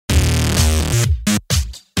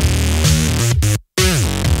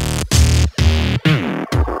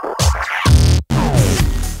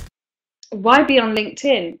why be on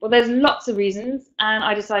LinkedIn? Well, there's lots of reasons, and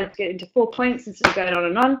I decided to get into 4 points instead of going on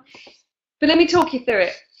and on. But let me talk you through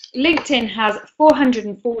it. LinkedIn has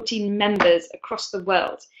 414 members across the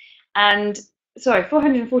world, and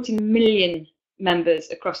 414 million members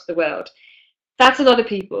across the world. That's a lot of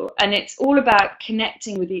people, and it's all about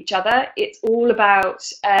connecting with each other. It's all about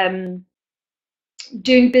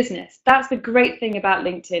doing business. That's the great thing about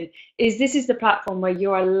LinkedIn, is this is the platform where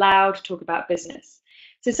you're allowed to talk about business.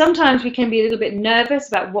 So sometimes we can be a little bit nervous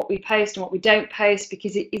about what we post and what we don't post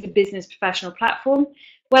because it is a business professional platform.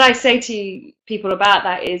 What I say to people about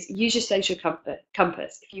that is use your social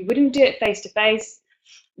compass. If you wouldn't do it face-to-face,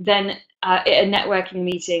 then at a networking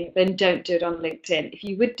meeting, then don't do it on LinkedIn. If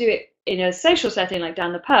you would do it in a social setting like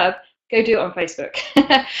down the pub, go do it on Facebook.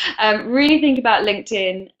 Really think about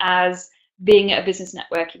LinkedIn as being at a business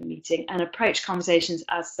networking meeting and approach conversations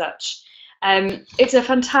as such. It's a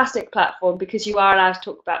fantastic platform because you are allowed to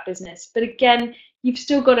talk about business, but again, you've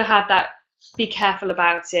still got to have that, be careful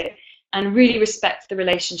about it and really respect the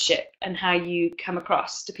relationship and how you come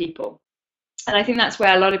across to people. And I think that's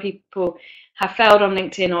where a lot of people have failed on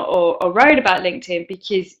LinkedIn or worried about LinkedIn,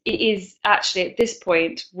 because it is actually at this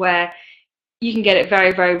point where you can get it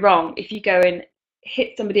very, very wrong. If you go and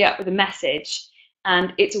hit somebody up with a message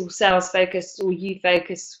and it's all sales focused, or you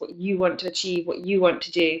focus what you want to achieve, what you want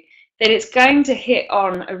to do, then it's going to hit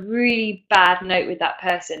on a really bad note with that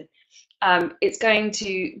person. It's going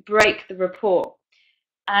to break the rapport.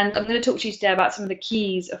 And I'm going to talk to you today about some of the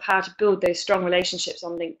keys of how to build those strong relationships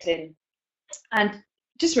on LinkedIn. And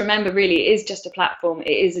just remember, really, it is just a platform.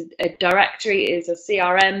 It is a directory, it is a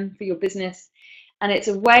CRM for your business, and it's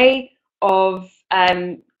a way of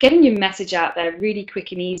getting your message out there really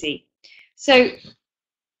quick and easy. So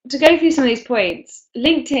to go through some of these points,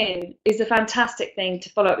 LinkedIn is a fantastic thing to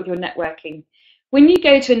follow up with your networking. When you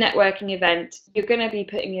go to a networking event, you're going to be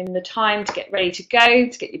putting in the time to get ready to go,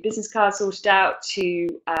 to get your business card sorted out, to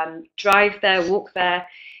drive there, walk there.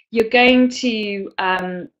 You're going to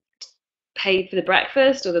pay for the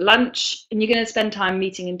breakfast or the lunch, and you're going to spend time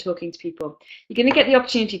meeting and talking to people. You're going to get the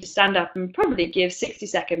opportunity to stand up and probably give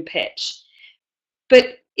 60-second pitch.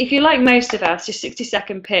 But if you're like most of us, your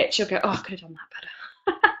 60-second pitch, you'll go, oh, I could have done that better.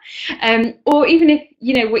 Or even if,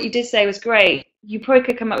 you know, what you did say was great, you probably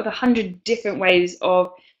could come up with 100 different ways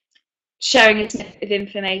of sharing a snippet of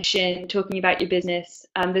information, talking about your business.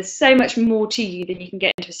 There's so much more to you than you can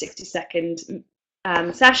get into a 60-second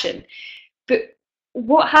session. But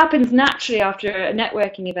what happens naturally after a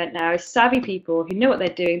networking event now is savvy people who know what they're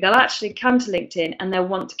doing, they'll actually come to LinkedIn and they'll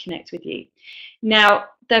want to connect with you. Now,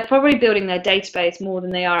 they're probably building their database more than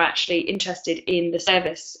they are actually interested in the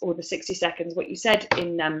service or the 60 seconds, what you said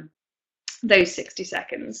in those 60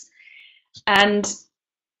 seconds.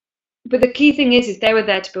 But the key thing is they were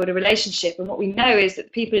there to build a relationship, and what we know is that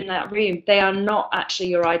the people in that room, they are not actually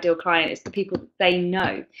your ideal client, it's the people that they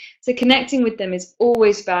know. So connecting with them is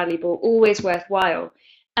always valuable, always worthwhile.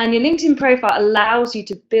 And your LinkedIn profile allows you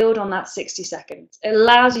to build on that 60 seconds. It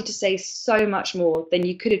allows you to say so much more than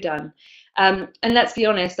you could have done. And let's be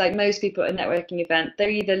honest, like most people at a networking event, they're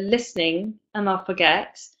either listening and they'll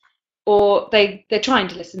forget, or they're trying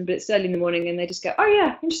to listen, but it's early in the morning and they just go, oh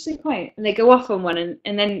yeah, interesting point. And they go off on one and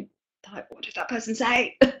then like, what did that person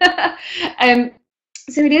say?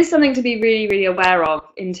 So it is something to be really, really aware of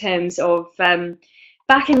in terms of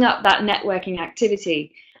backing up that networking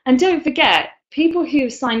activity. And don't forget, people who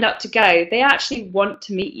have signed up to go, they actually want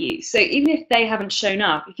to meet you. So even if they haven't shown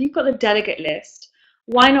up, if you've got the delegate list,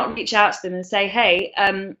 why not reach out to them and say, hey,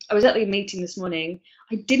 I was at the meeting this morning.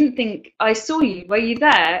 I didn't think I saw you. Were you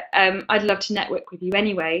there? I'd love to network with you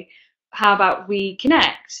anyway. How about we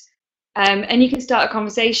connect? And you can start a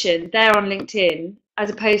conversation there on LinkedIn as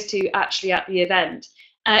opposed to actually at the event.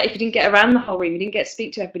 If you didn't get around the whole room, you didn't get to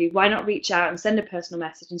speak to everybody, why not reach out and send a personal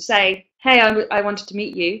message and say, hey, I wanted to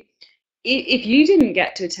meet you. If you didn't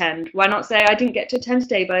get to attend, why not say, I didn't get to attend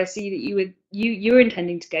today, but I see that you were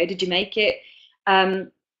intending to go. Did you make it?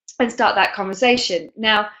 And start that conversation.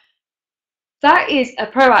 Now, that is a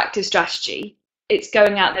proactive strategy. It's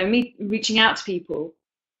going out there and reaching out to people.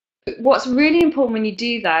 But what's really important when you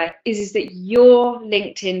do that is that your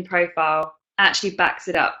LinkedIn profile actually backs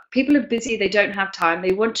it up. People are busy, they don't have time,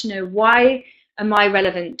 they want to know, why am I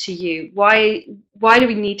relevant to you? Why do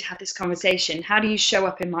we need to have this conversation? How do you show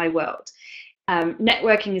up in my world?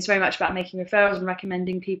 Networking is very much about making referrals and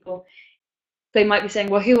recommending people. They might be saying,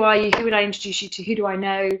 well, who are you? Who would I introduce you to? Who do I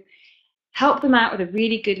know? Help them out with a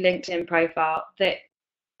really good LinkedIn profile that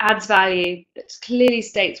adds value, that clearly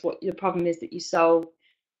states what your problem is that you solve.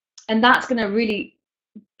 And that's going to really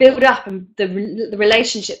build up the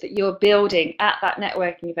relationship that you're building at that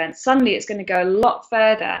networking event. Suddenly it's going to go a lot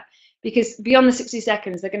further because beyond the 60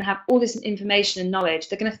 seconds, they're going to have all this information and knowledge.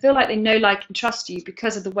 They're going to feel like they know, like, and trust you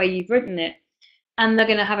because of the way you've written it. And they're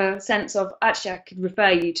going to have a sense of, actually, I could refer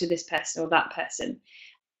you to this person or that person.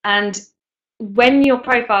 And when your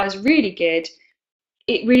profile is really good,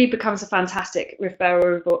 it really becomes a fantastic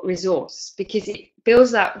referral resource, because it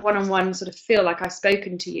builds that one-on-one sort of feel like I've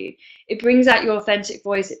spoken to you. It brings out your authentic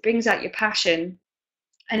voice, it brings out your passion,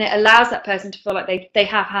 and it allows that person to feel like they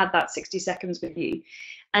have had that 60 seconds with you,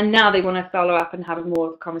 and now they want to follow up and have more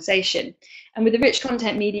of a conversation. And with the rich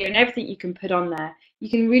content media and everything you can put on there, you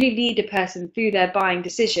can really lead a person through their buying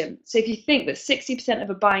decision. So if you think that 60% of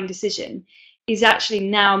a buying decision is actually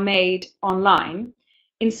now made online,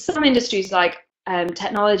 in some industries like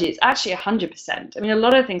technology, it's actually 100%. I mean, a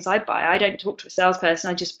lot of things I buy, I don't talk to a salesperson,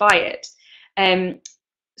 I just buy it.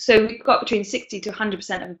 So we've got between 60 to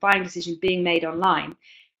 100% of a buying decision being made online.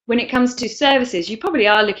 When it comes to services, you probably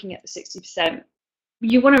are looking at the 60%.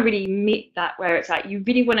 You want to really meet that where it's at. You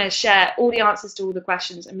really want to share all the answers to all the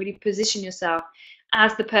questions and really position yourself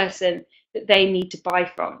as the person that they need to buy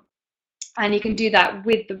from. And you can do that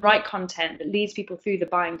with the right content that leads people through the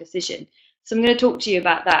buying decision. So I'm going to talk to you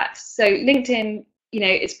about that. So LinkedIn,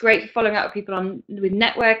 it's great for following up with people with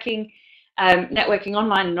networking, networking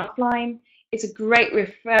online and offline. It's a great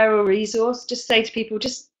referral resource. Just say to people,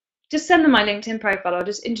 just send them my LinkedIn profile, or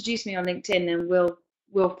just introduce me on LinkedIn, and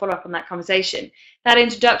we'll follow up on that conversation. That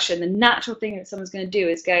introduction, the natural thing that someone's going to do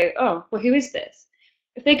is go, oh, well, who is this?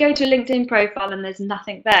 If they go to a LinkedIn profile and there's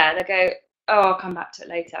nothing there, they go, oh, I'll come back to it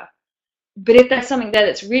later. But if there's something there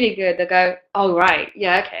that's really good, they'll go, oh, right,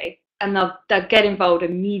 yeah, okay. And they'll get involved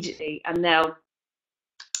immediately, and they'll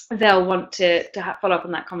want to follow up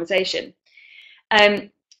on that conversation.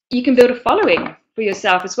 You can build a following for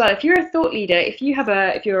yourself as well. If you're a thought leader, if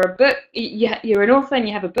you're a book, you're an author and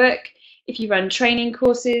you have a book, if you run training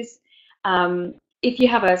courses, if you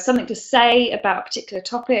have something to say about a particular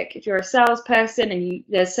topic, if you're a salesperson and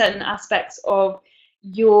there's certain aspects of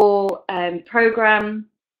your program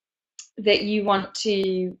that you want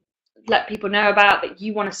to let people know about, that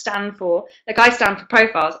you want to stand for. Like, I stand for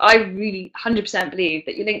profiles. I really 100% believe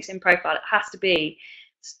that your LinkedIn profile has to be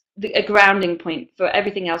a grounding point for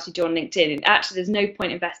everything else you do on LinkedIn. And actually, there's no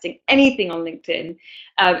point investing anything on LinkedIn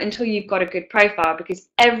until you've got a good profile, because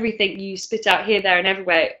everything you spit out here, there, and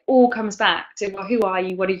everywhere, it all comes back to, well, who are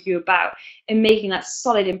you? What are you about? And making that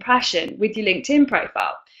solid impression with your LinkedIn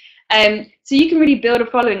profile. So you can really build a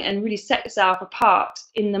following and really set yourself apart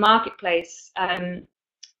in the marketplace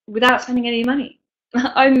without spending any money.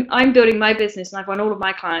 I'm building my business, and I've won all of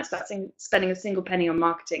my clients without spending a single penny on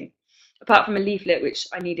marketing, apart from a leaflet which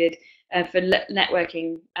I needed for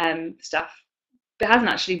networking stuff. It hasn't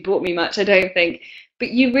actually brought me much, I don't think.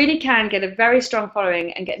 But you really can get a very strong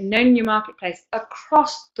following and get known in your marketplace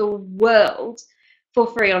across the world for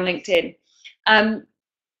free on LinkedIn.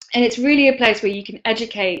 And it's really a place where you can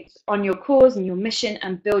educate on your cause and your mission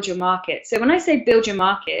and build your market. So when I say build your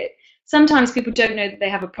market, sometimes people don't know that they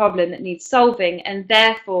have a problem that needs solving, and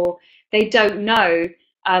therefore they don't know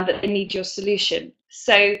that they need your solution.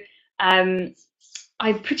 So I'm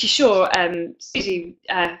pretty sure, Susie,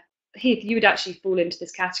 Heath, you would actually fall into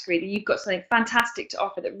this category, that you've got something fantastic to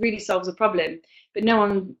offer that really solves a problem, but no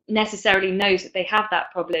one necessarily knows that they have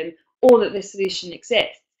that problem or that this solution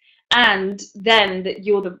exists. And then that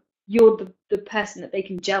you're the person that they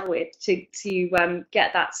can gel with to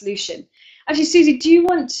get that solution. Actually, Susie, do you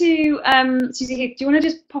want to Susie, do you want to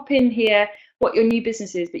just pop in here what your new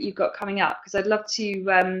business is that you've got coming up? Because I'd love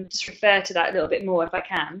to just refer to that a little bit more if I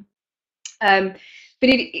can. But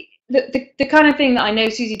the kind of thing that I know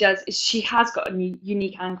Susie does is she has got a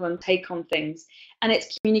unique angle and take on things, and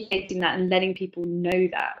it's communicating that and letting people know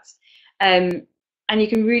that. And you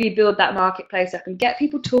can really build that marketplace up and get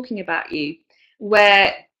people talking about you.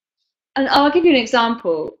 And I'll give you an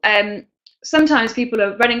example. Sometimes people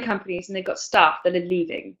are running companies and they've got staff that are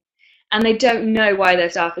leaving, and they don't know why their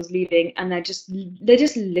staff is leaving, and they're just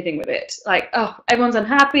living with it. Like, oh, everyone's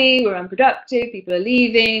unhappy, we're unproductive, people are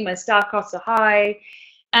leaving, my staff costs are high,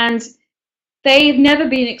 and they've never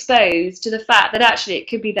been exposed to the fact that actually it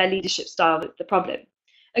could be their leadership style that's the problem.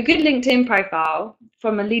 A good LinkedIn profile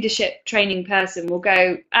from a leadership training person will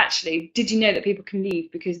go, actually, did you know that people can leave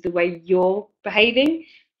because of the way you're behaving?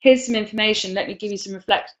 Here's some information. Let me give you some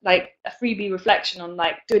like a freebie reflection on,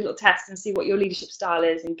 like, do a little test and see what your leadership style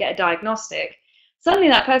is and get a diagnostic. Suddenly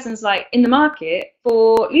that person's like in the market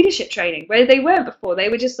for leadership training, where they weren't before. They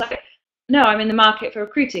were just like, no, I'm in the market for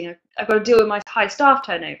recruiting. I've got to deal with my high staff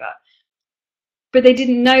turnover. But they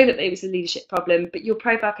didn't know that it was a leadership problem, but your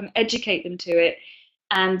profile can educate them to it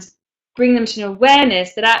and bring them to an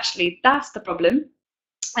awareness that actually that's the problem.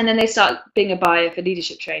 and then they start being a buyer for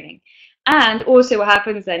leadership training. And also what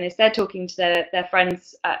happens then is they're talking to their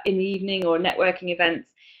friends in the evening or networking events,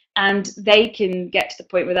 and they can get to the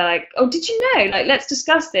point where they're like, oh, did you know, like, let's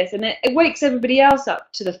discuss this. And it wakes everybody else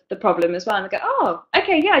up to the problem as well. And they go, oh,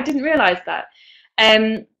 okay, yeah, I didn't realize that.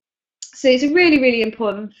 So it's a really, really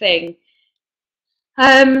important thing.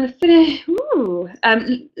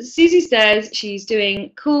 Susie says she's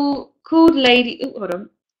doing called lady. Oh, hold on,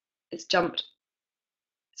 it's jumped.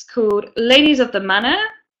 It's called Ladies of the Manor.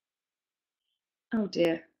 Oh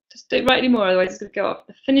dear, just don't write anymore, otherwise it's going to go off.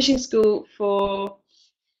 Finishing school for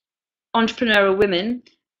entrepreneurial women,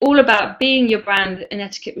 all about being your brand and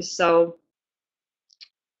etiquette with soul.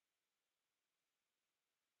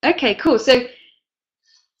 Okay, cool. So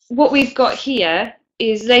what we've got here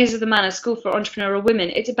is Ladies of the Manor, School for Entrepreneurial Women.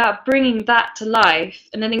 It's about bringing that to life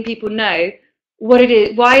and letting people know what it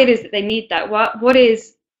is, why it is that they need that, what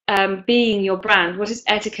is being your brand, what is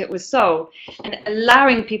etiquette with soul, and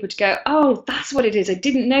allowing people to go, oh, that's what it is, I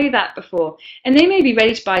didn't know that before. And they may be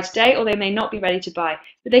ready to buy today, or they may not be ready to buy,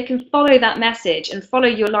 but they can follow that message and follow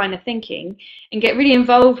your line of thinking and get really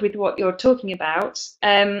involved with what you're talking about,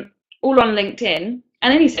 all on LinkedIn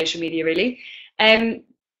and any social media really, and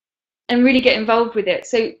really get involved with it.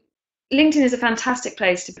 So LinkedIn is a fantastic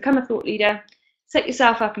place to become a thought leader, set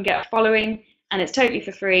yourself up and get a following, and it's totally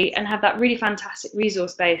for free, and have that really fantastic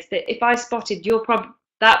resource base that if I spotted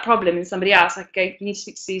that problem in somebody else, I could go, you need to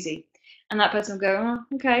speak to Susie. And that person will go,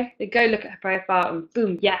 oh, okay. They go look at her profile and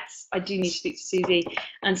boom, yes, I do need to speak to Susie.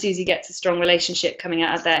 And Susie gets a strong relationship coming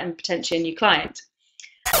out of there and potentially a new client.